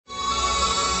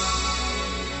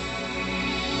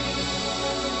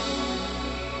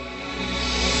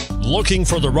Looking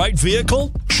for the right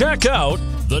vehicle? Check out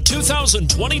the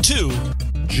 2022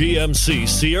 GMC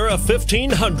Sierra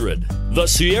 1500. The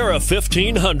Sierra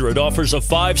 1500 offers a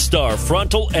 5-star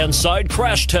frontal and side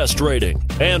crash test rating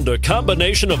and a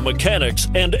combination of mechanics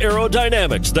and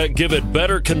aerodynamics that give it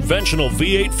better conventional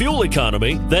V8 fuel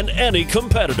economy than any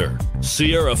competitor.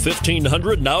 Sierra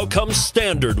 1500 now comes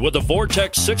standard with a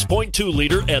Vortex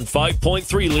 6.2-liter and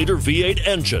 5.3-liter V8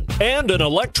 engine and an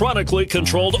electronically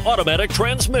controlled automatic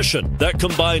transmission that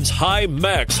combines high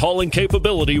max hauling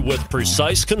capability with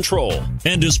precise control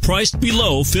and is priced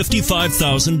below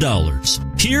 $55,000.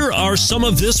 Here are some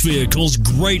of this vehicle's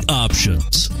great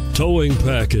options: towing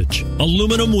package,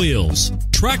 aluminum wheels,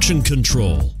 traction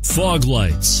control, fog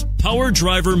lights, power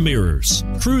driver mirrors,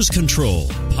 cruise control,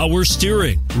 power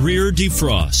steering, rear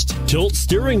defrost, tilt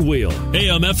steering wheel,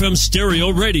 AM/FM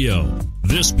stereo radio.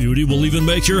 This beauty will even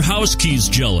make your house keys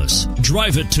jealous.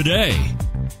 Drive it today.